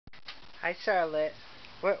Hi, Charlotte.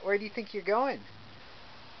 Where do you think you're going?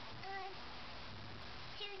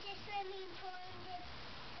 To the swimming pool in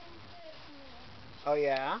Disneyland. Oh,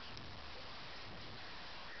 yeah?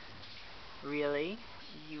 Really?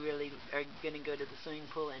 You really are going to go to the swimming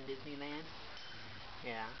pool in Disneyland?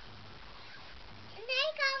 Yeah. And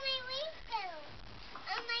I got my ring bell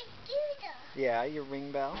on my scooter. Yeah, your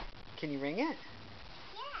ring bell. Can you ring it?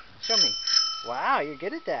 Yeah. Show me. Wow, you're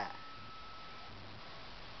good at that.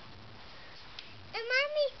 And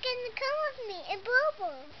Mommy's gonna come with me and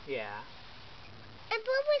Bobo. Yeah. And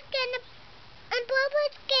Bobo's gonna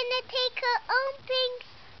take her own pink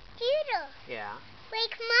scooter. Yeah.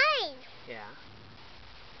 Like mine. Yeah.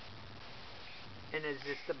 And is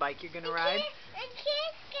this the bike you're going to ride? And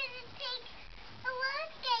Claire's gonna take a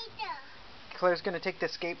roller skater. Claire's going to take the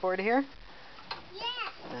skateboard here? Yeah.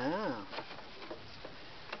 Oh.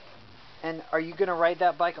 And are you going to ride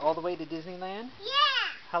that bike all the way to Disneyland?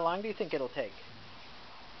 Yeah. How long do you think it'll take?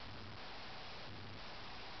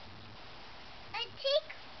 I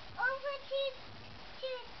take over to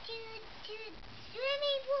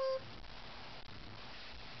swimming pool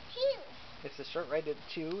 2. It's a short ride to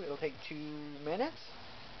 2. It'll take 2 minutes?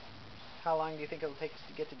 How long do you think it'll take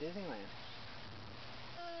to get to Disneyland?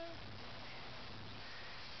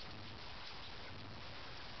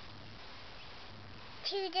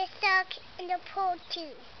 To the stock in the pool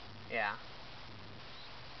 2. Yeah.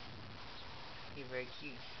 You're very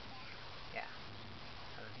cute. Yeah.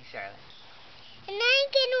 I love you, Charlotte. And I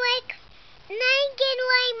can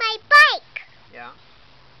ride my bike. Yeah?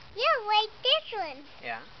 Yeah, like this one.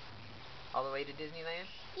 Yeah. All the way to Disneyland?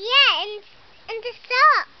 Yeah, and the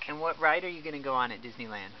stock. And what ride are you going to go on at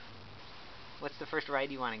Disneyland? What's the first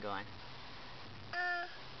ride you want to go on?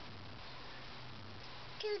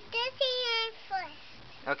 To Disneyland first.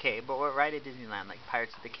 Okay, but what ride at Disneyland? Like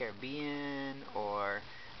Pirates of the Caribbean, or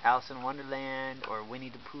Alice in Wonderland, or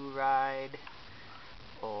Winnie the Pooh ride,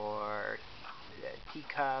 or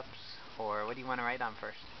Teacups, or what do you want to ride on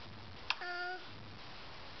first?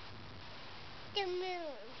 The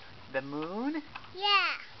moon. The moon?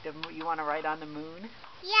 Yeah. You want to ride on the moon?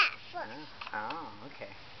 Yeah, first. Oh,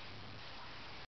 okay.